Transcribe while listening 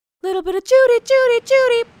little bit of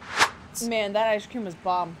Judy. Man, that ice cream was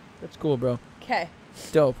bomb. That's cool, bro. Okay.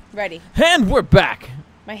 Dope. Ready. And we're back.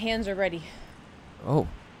 My hands are ready. Oh.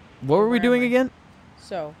 What were we doing again?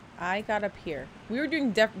 So, I got up here. We were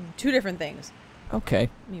doing two different things. Okay.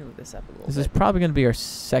 Let me move this up a little This bit. is probably going to be our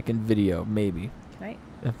second video, maybe. Can I?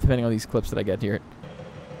 Depending on these clips that I get here.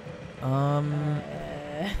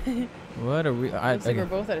 What are we... Looks like we're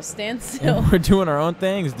both at a standstill. We're doing our own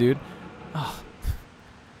things, dude. Oh.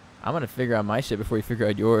 I'm going to figure out my shit before you figure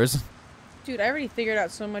out yours. Dude, I already figured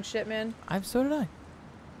out so much shit, man. So did I.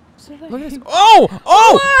 So did I. Look at this. Oh!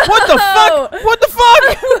 Oh! Whoa! What the fuck? What the fuck?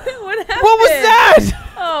 What happened? What was that?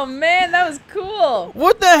 Oh, man, that was cool.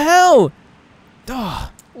 What the hell?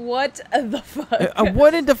 Oh. What the fuck?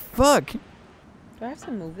 What in the fuck? Do I have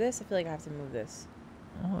to move this? I feel like I have to move this.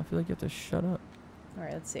 Oh, I feel like you have to shut up. All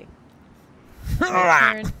right, let's see.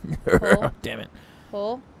 Turn, pull, Damn it.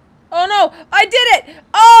 pull. Oh, no. I did it.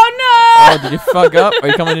 Oh, no. Oh, did you fuck up? Are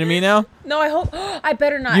you coming to me now? No, I hope. I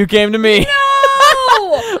better not. You came to me. No.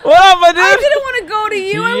 What up, my dude? I didn't want to go to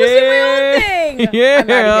you. I was doing my own thing. Yeah. I'm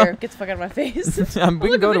out of here. Get the fuck out of my face. We can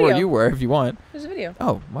look, go a to where video. you were if you want. There's a video.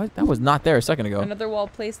 Oh, what? That was not there a second ago. Another wall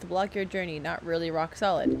placed to block your journey. Not really rock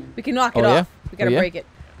solid. We can knock it Oh, yeah? off. We gotta Oh, yeah? break it.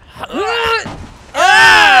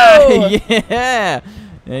 Oh! Yeah.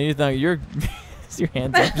 Yeah, you thought your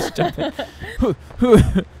hands up, just jumping.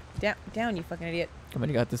 Down, you fucking idiot. Come on,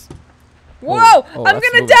 you got this. Whoa! Oh, I'm that's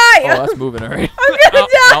gonna moving. die. Oh, that's moving already. I'm gonna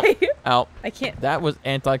die. Ow. I can't. That was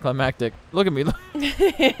anticlimactic. Look at me.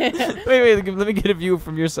 Wait, let me get a view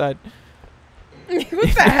from your side. What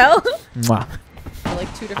the hell? Mwah.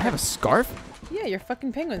 Like two different. I have a scarf? Yeah, your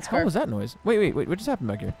fucking penguin How scarf. was that noise? Wait, what just happened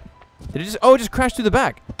back here? Did it just... Oh, it just crashed through the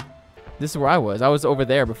back. This is where I was. I was over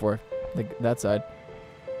there before. Like, that side.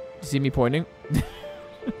 You see me pointing?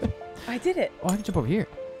 I did it. Oh, I can jump over here.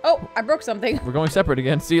 Oh, I broke something. We're going separate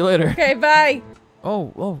again. See you later. Okay, bye.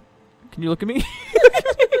 Oh. Can you look at me?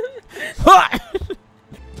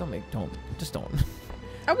 Just don't.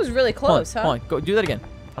 I was really close, huh? Hold on, go do that again.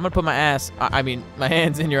 I'm gonna put my ass, I mean, my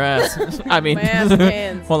hands in your ass. I mean, My ass and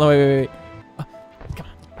hands. Hold on, wait. Come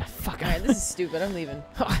on. Fuck. Alright, this is stupid. I'm leaving.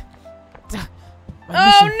 My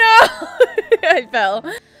Oh mission- no! I fell.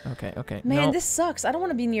 Okay. Man, no. this sucks. I don't want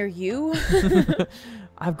to be near you.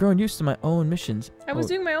 I've grown used to my own missions. I was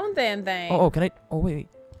doing my own damn thing. Oh, can I? Oh, wait.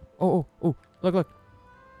 Oh, look.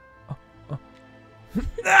 Oh.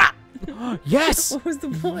 Yes! What was the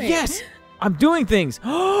point? Yes! I'm doing things.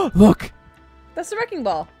 Look! That's the wrecking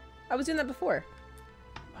ball. I was doing that before.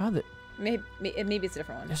 How the... Maybe it's a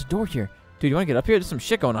different one. There's a door here. Dude, you want to get up here? There's some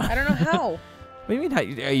shit going on. I don't know how. What do you mean? How,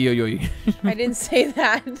 yo. I didn't say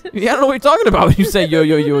that. Yeah, I don't know what you're talking about when you say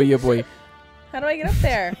yo, boy. How do I get up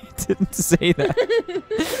there? I didn't say that.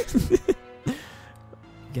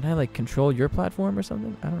 Can I, like, control your platform or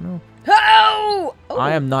something? I don't know. Oh!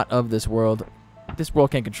 I am not of this world. This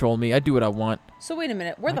world can't control me. I do what I want. So wait a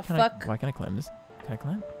minute. Where the Why fuck? Why can't I climb this? Can I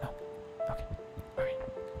climb? No. Okay.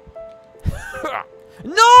 Alright.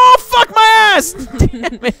 No! Fuck my ass!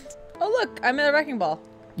 Damn it. Oh look, I'm in a wrecking ball.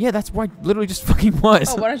 Yeah, that's where I literally just fucking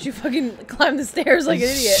was. Oh, why don't you fucking climb the stairs like an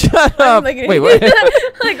idiot? Shut I'm up. like an Wait, idiot.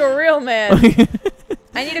 what? Like a real man.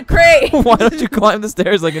 I need a crate. Why don't you climb the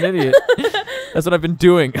stairs like an idiot? That's what I've been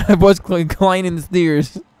doing. I was climbing the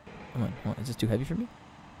stairs. Come on. Is this too heavy for me?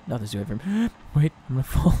 No, this is too heavy for me. Wait, I'm gonna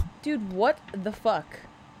fall. Dude, what the fuck?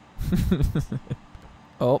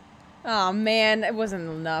 Oh. Oh man, it wasn't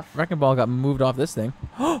enough. Wrecking ball got moved off this thing.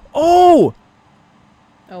 Oh!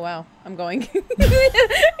 Oh wow, I'm going.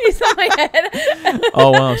 He's on my head.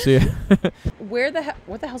 Oh wow, see ya. What the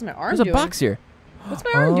hell's my arm There's doing? a box here. What's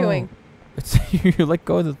my arm doing? It's you let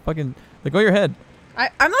go of the fucking... Let go of your head.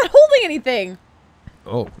 I'm not holding anything.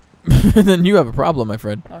 Oh. Then you have a problem, my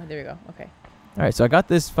friend. Oh, there we go. Okay. Alright, so I got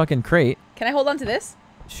this fucking crate. Can I hold on to this?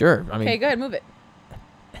 Sure, I mean... Okay, go ahead, move it.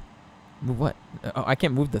 Move what? Oh, I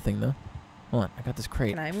can't move the thing, though. Hold on, I got this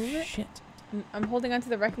crate. Can I move it? Shit. I'm holding on to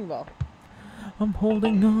the wrecking ball. I'm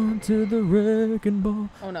holding on to the wrecking ball.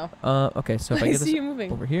 Oh no. Okay, so if I I get see this you moving.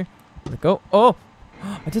 over here, let go. Oh!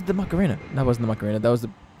 I did the Macarena. That wasn't the Macarena, that was the...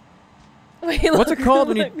 Wait, What's look, it called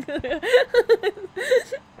when you...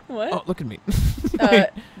 What? Oh, look at me.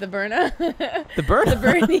 The Burna? The Burn? The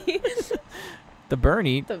Bernie? The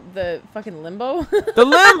Bernie? The fucking limbo? The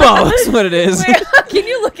Limbo! That's what it is. Wait, can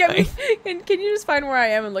you look at me? Can you just find where I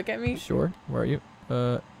am and look at me? Sure. Where are you?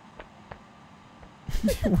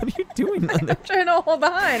 What are you doing on there? I'm trying to hold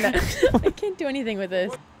on. I can't do anything with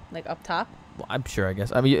this. Like up top? Well, I'm sure, I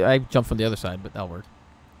guess. I mean, I jumped from the other side, but that'll work.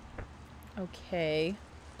 Okay.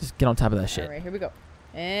 Just get on top of that shit. All right, here we go.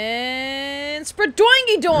 And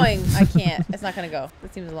spreadoingy doing. I can't. It's not gonna go.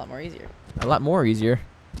 That seems a lot more easier. A lot more easier.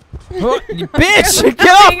 Oh, you bitch! Get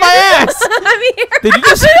off my ass! I'm here. Did you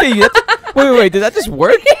just say that? Wait, did that just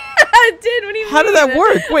work? Yeah, it did. What do you mean? How did that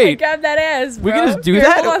work? I Wait. grabbed that ass, bro. We can just do Here,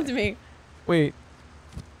 that? Hold on to me. Wait.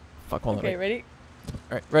 Fuck, hold on. Okay, Wait. ready?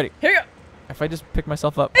 Alright, ready. Here you go. If I just pick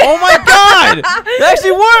myself up. Oh my god! That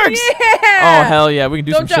actually works! Yeah. Oh, hell yeah. We can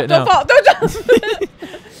do Don't some jump. shit Don't now. fall. Don't jump.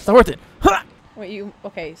 It's not worth it. Ha! Wait, you...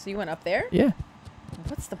 Okay, so you went up there? Yeah,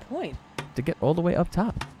 What's the point? to get all the way up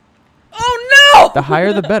top. Oh, no! The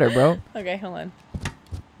higher the better, bro. Okay, hold on.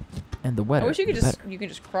 And the wetter. I wish you could the just... better. You can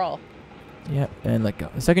just crawl. Yeah, and let go.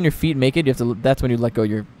 The second your feet make it, you have to. That's when you let go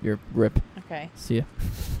your grip. Okay. See ya.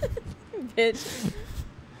 Bitch.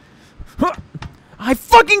 I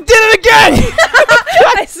fucking did it again!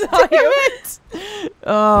 I saw you.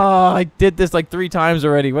 Oh, I did this like 3 times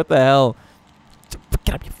already. What the hell?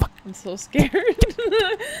 Get up, you fuck. I'm so scared.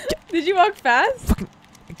 Did you walk fast?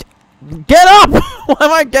 Get up! Why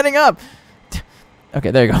am I getting up?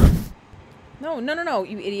 Okay, there you go. No,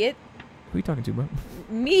 you idiot. Who are you talking to, bro?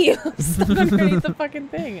 Me. I'm stuck underneath the fucking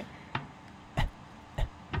thing.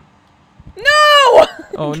 No!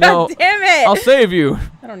 Oh, God no. damn it! I'll save you.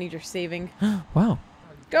 I don't need your saving. Wow.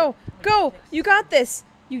 Go! You got this!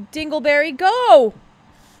 You dingleberry, go!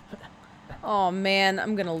 Oh man,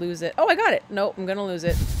 I'm gonna lose it. Oh, I got it. Nope, I'm gonna lose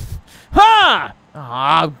it. Ha!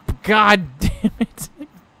 Ah, god damn it.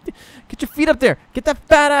 Get your feet up there. Get that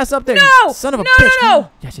fat ass up there. No! You son of a No, bitch. no!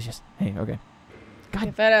 Yes. Hey, okay. God.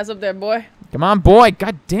 Get fat ass up there, boy. Come on, boy.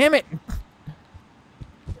 God damn it.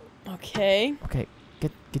 Okay. Okay.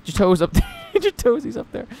 Get your toes up there. Get your toesies up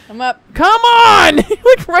there. I'm up. Come on!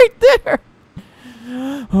 Look right there.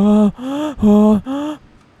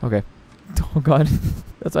 Okay. Oh god.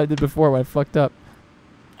 That's what I did before when I fucked up.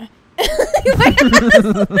 I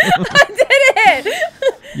did it!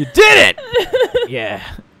 You did it! Yeah.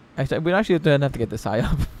 Actually, we actually don't have to get this high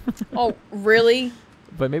up. Oh, really?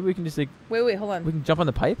 But maybe we can just like Wait, hold on. we can jump on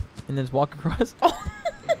the pipe and then just walk across. Oh.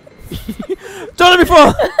 Don't let me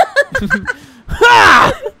fall!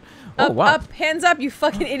 Ha! Oh Up, wow. up, hands up, you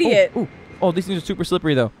fucking idiot. Ooh. Oh, these things are super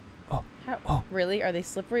slippery though. How, Oh. Really? Are they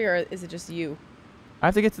slippery or is it just you? I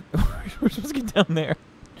have to get to. We're supposed to get down there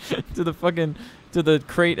to the fucking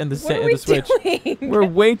crate and the What are we the switch. doing? We're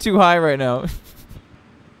way too high right now.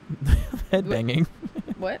 Head banging.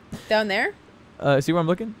 What? Down there? See where I'm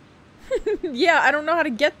looking? Yeah, I don't know how to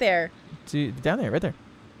get there. See down there, right there.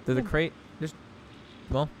 To the Yeah. crate. Just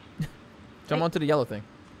well, jump I- onto the yellow thing.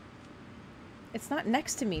 It's not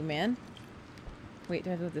next to me, man. Wait, do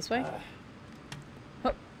I have to go this way?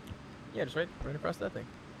 Yeah, just right across that thing.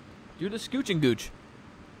 Do the scooch and gooch.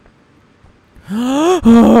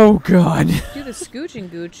 Oh god. Do the scooch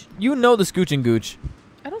and gooch. You know the scooch and gooch.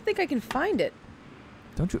 I don't think I can find it.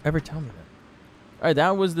 Don't you ever tell me that. Alright,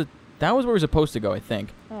 that was where we're supposed to go, I think.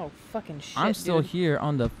 Oh, fucking shit, I'm still dude. here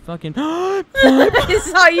on the fucking I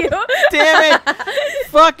saw you. Damn it!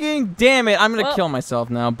 Fucking damn it! I'm gonna Well, kill myself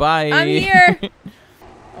now. Bye. I'm here.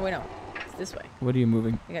 Oh, wait, no. It's this way. What are you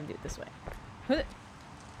moving? I gotta do it this way.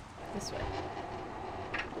 This way.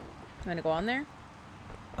 I'm gonna go on there.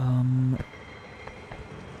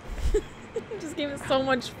 This game is so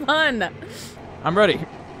much fun. I'm ready.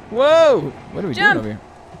 Whoa! What are we Jump. doing over here?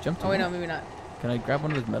 Jump to Oh, wait, what? no, maybe not. Can I grab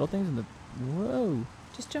one of those metal things and the? Whoa!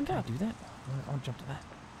 Just jump Can I up. do that? I want to jump to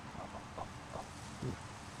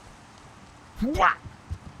that. Wah!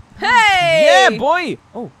 Hey! Yeah, boy!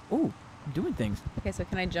 Oh, I'm doing things. Okay, so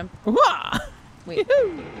can I jump? Wah! Wait.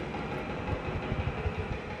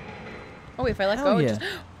 Oh, wait, if I let Hell go, it yeah. just...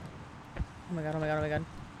 Oh my god, oh my god, oh my god.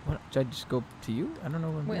 What, should I just go to you? I don't know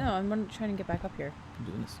what I'm Wait, doing. no, I'm trying to get back up here. I'm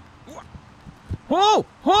doing this. Whoa!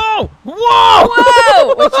 Whoa! Whoa!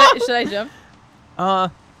 Whoa! Wait, should I jump? Oh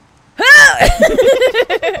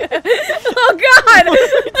god!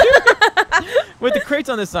 Wait, the crate's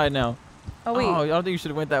on this side now. Oh wait, Oh, I don't think you should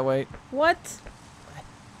have went that way. what?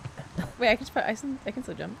 Wait, I can just I can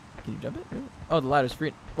still jump. Can you jump it? Really? Oh, the ladder's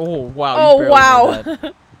free. Oh, wow. Oh, you barely wow. made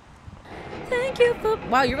that. Thank you for...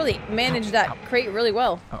 Wow, you really managed that crate really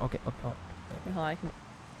well. Oh, okay. Oh, Wait, hold on, I can...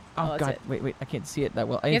 oh that's God. it. Wait. I can't see it that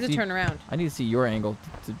well. I You need have to see, turn around. I need to see your angle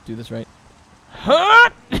to do this right. Huh?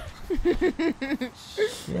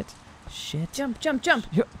 Shit. Jump.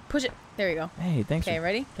 Yup. Push it. There you go. Hey, thanks. Okay,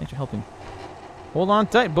 ready? Thanks for helping. Hold on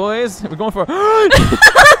tight, boys. We're going for.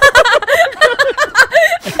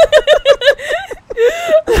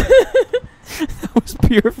 That was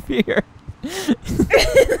pure fear.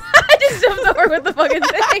 I just jumped over with the fucking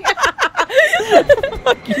thing.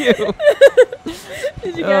 Fuck you.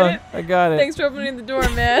 Did you get it? I got it. Thanks for opening the door,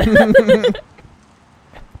 man.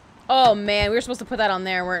 Oh man, we were supposed to put that on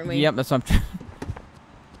there, weren't we? Yep, that's what I'm.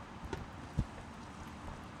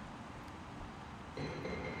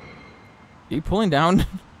 you pulling down?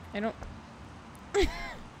 I don't.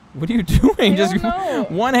 What are you doing? I Just don't know.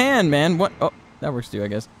 one hand, man. What? Oh, that works too, I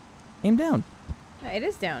guess. Aim down. Yeah, it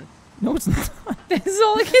is down. No, it's not. This is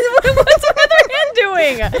all the kids. What's the other hand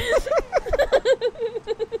doing?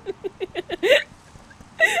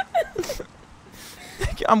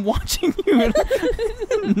 I'm watching you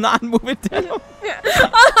not move it down.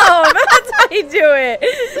 Oh, that's how you do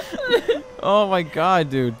it. Oh my god,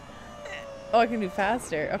 dude. Oh, I can do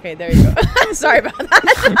faster. Okay, there you go. Sorry about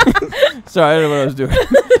that. Sorry, I don't know what I was doing.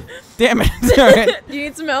 Damn it. Alright. Do you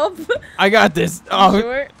need some help? I got this. You Oh,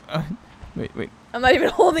 sure? wait. I'm not even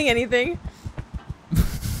holding anything.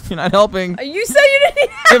 You're not helping. You said you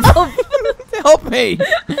didn't need help. Help me.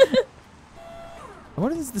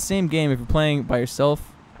 What if this is the same game if you're playing by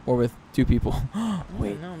yourself or with two people?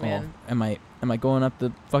 Wait, no, man. Am I going up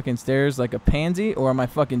the fucking stairs like a pansy, or am I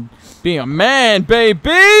fucking being a man,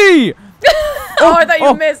 baby? Oh, I thought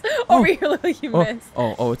you missed. Over here, look like you missed.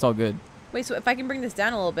 Oh, it's all good. Wait, so if I can bring this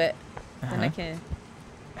down a little bit, then I can.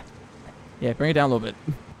 Yeah, bring it down a little bit.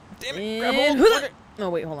 Damn it! Grab And hold. Fuck it. Oh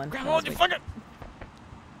wait, hold on. Grab Hold hold, on, you fuck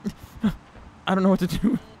it. I don't know what to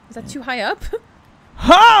do. Is that too high up?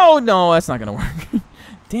 Oh no, that's not gonna work.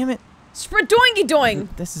 Damn it! Sprint doingy doing.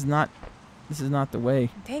 This is not the way.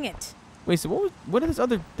 Dang it. Wait, so what did this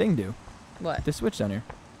other thing do? What? The switch down here.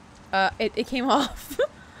 It came off.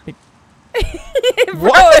 It- It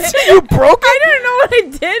broke. What? You broke I it? didn't know what I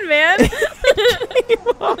did, man.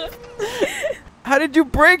 How did you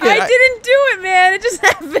break it? I didn't do it, man. It just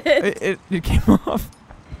happened. It came off.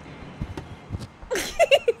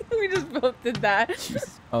 We just both did that.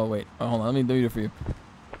 Jesus. Oh wait. Oh, hold on. Let me do it for you.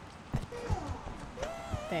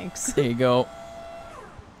 Thanks. There you go.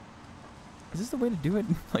 Is this the way to do it?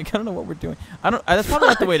 Like, I don't know what we're doing. That's probably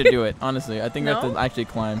not the way to do it, honestly. I think we have No? to actually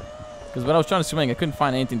climb. Because when I was trying to swing, I couldn't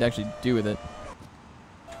find anything to actually do with it.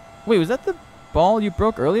 Wait, was that the ball you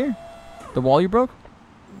broke earlier? The wall you broke?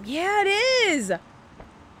 Yeah, it is.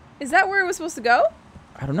 Is that where it was supposed to go?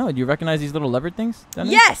 I don't know. Do you recognize these little lever things down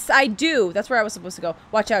there? Yes, I do. That's where I was supposed to go.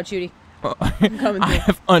 Watch out, Judy. Oh, coming I through.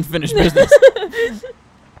 have unfinished business.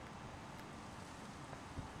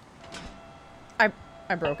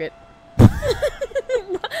 I broke it. oh,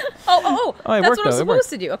 Oh, it that's worked, what I'm though. It worked. supposed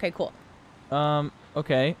to do. Okay, cool.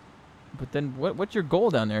 Okay. But then what's your goal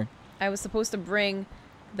down there? I was supposed to bring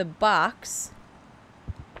the box,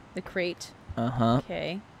 the crate. Uh-huh.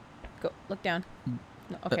 Okay. Go, look down.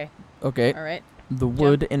 No, okay. Okay. All right. The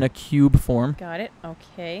wood in a cube form. Got it.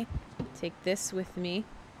 Okay. Take this with me.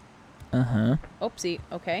 Uh-huh. Oopsie.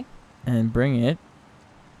 Okay. And bring it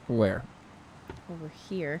where? Over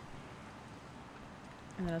here.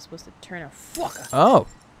 And then I was supposed to turn a fuck. Oh.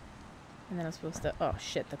 And then I was supposed to. Oh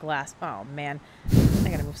shit! The glass. Oh man. I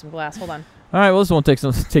gotta move some glass. Hold on. All right. Well, this won't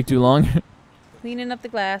take too long. Cleaning up the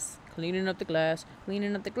glass. Cleaning up the glass.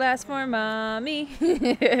 Cleaning up the glass for mommy.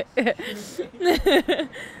 Okay,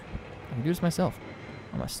 I can do this myself.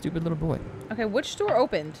 I'm a stupid little boy. which door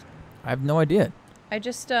opened? I have no idea. I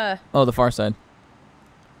just Oh, the far side.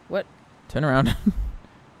 What? Turn around.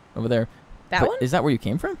 Over there. That Wait, one? Is that where you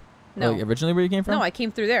came from? No. Like, originally where you came from? No, I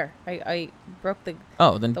came through there. I broke the.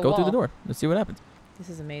 Oh, then the go through the wall. door. Let's see what happens. This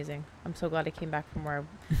is amazing. I'm so glad I came back from where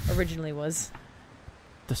I originally was.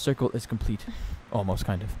 The circle is complete. Almost,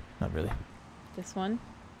 kind of. Not really. This one.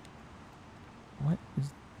 What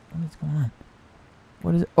is going on?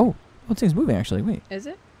 What is it? Oh, this thing's moving actually. Wait. Is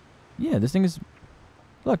it? Yeah, this thing is.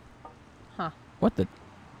 Look. Huh. What the?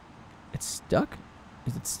 It's stuck?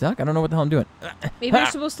 Is it stuck? I don't know what the hell I'm doing. Maybe you're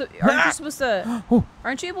supposed to. Aren't you supposed to? Oh.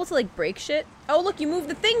 Aren't you able to like break shit? Oh look, you moved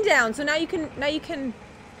the thing down, so now you can.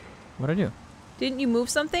 What'd I do? Didn't you move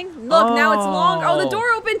something? Look, now it's long. Oh, the Oh.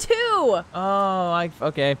 door opened too. Oh,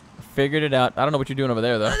 okay. Figured it out. I don't know what you're doing over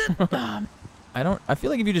there though. I feel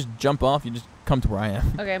like if you just jump off, you just come to where I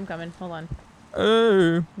am. Okay, I'm coming. Hold on.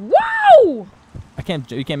 Wow! Wow! You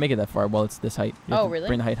can't make it that far while it's this height. You have Oh, to really?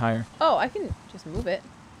 Bring the height higher. Oh, I can just move it.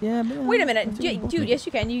 Yeah, but Wait a minute, let's see if we both dude. make Yes,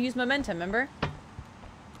 you can. You use momentum. Remember? it.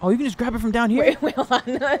 Oh, you can just grab it from down here. Wait, hold on.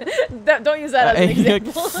 Don't use that as an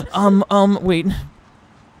example. Wait.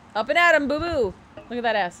 Up and at him, boo boo. Look at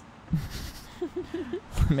that ass.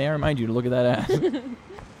 May I remind you to look at that ass?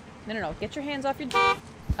 No. Get your hands off your.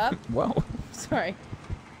 Up. Whoa. Sorry.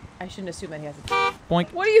 I shouldn't assume that he has a.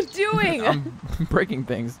 Boink. What are you doing? I'm breaking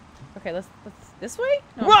things. Okay, let's this way.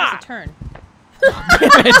 No, Wah! I'm supposed to turn.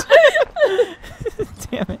 Damn it.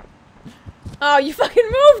 Damn it. Oh, you fucking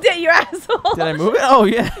moved it, you asshole. Did I move it? Oh,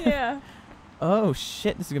 yeah. Yeah. Oh,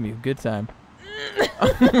 shit. This is going to be a good time.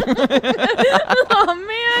 Oh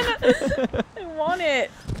man, I want it.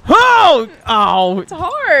 Oh! Oh! It's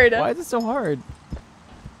hard. Why is it so hard?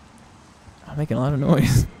 I'm making a lot of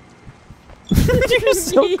noise. You're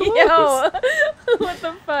so close. Yo, what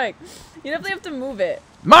the fuck? You definitely have to move it.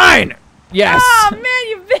 Mine. Yes. Oh man,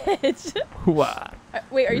 you bitch. Hooah.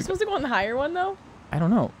 Wait, are you supposed to go on the higher one though? I don't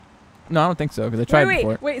know. No, I don't think so because I tried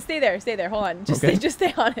before. Wait, stay there, stay there. Hold on, just Okay.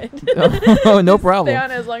 stay on it. Oh, no problem. Stay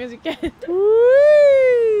on it as long as you can.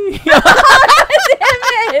 Whee! Damn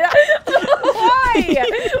it!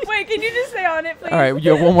 Why? Wait, can you just stay on it, please? All right,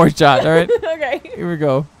 you have one more shot. All right, Okay. here we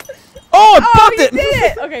go. Oh, I Oh, popped you it! did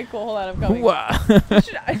it! Okay, cool. Hold on, I'm coming. Hooah.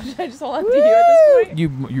 Should I just hold on to you at this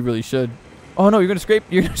point? You really should. Oh no, you're gonna scrape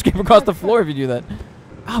across the floor if you do that.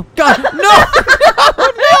 Oh God, no!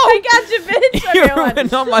 I got you, bitch. Okay, You're hold on.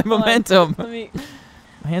 ruining all my Hold on. momentum. Let me.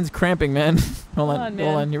 My hand's cramping, man. Hold on, on, hold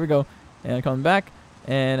man. on. Here we go. And I'm coming back,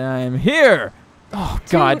 and I'm here. Oh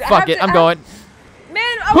God, Dude, I fuck have it. to- I'm going.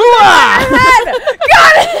 Man, I was Hooah!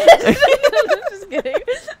 got it. Just kidding.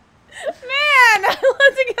 Man, I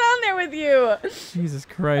want to get on there with you. Jesus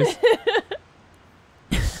Christ.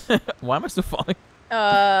 Why am I still falling?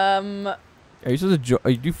 Are you supposed to?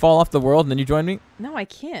 Do you fall off the world and then you join me? No, I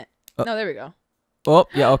can't. Oh. No, there we go. Oh,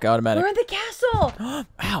 yeah. Okay, automatic. We're in the castle.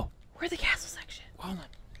 Ow. We're in the castle section. Hold on.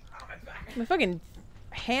 Oh, my back. My fucking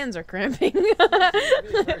hands are cramping.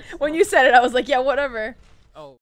 When you said it, I was like, yeah, whatever. Oh.